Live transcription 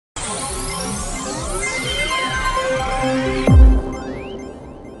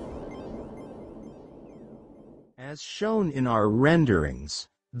As shown in our renderings,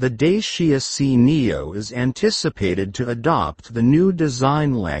 the Dacia C-Neo is anticipated to adopt the new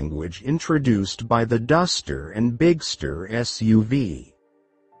design language introduced by the Duster and Bigster SUV.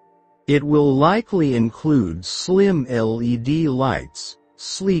 It will likely include slim LED lights,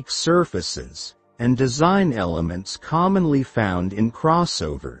 sleek surfaces, and design elements commonly found in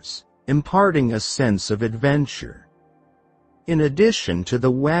crossovers, imparting a sense of adventure. In addition to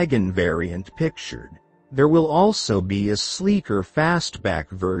the wagon variant pictured, there will also be a sleeker fastback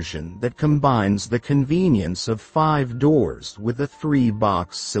version that combines the convenience of 5 doors with a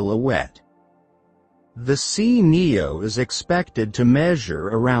 3-box silhouette. The C-Neo is expected to measure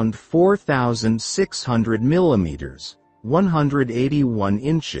around 4,600 millimeters, 181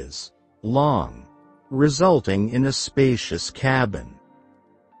 inches, long, resulting in a spacious cabin.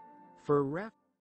 For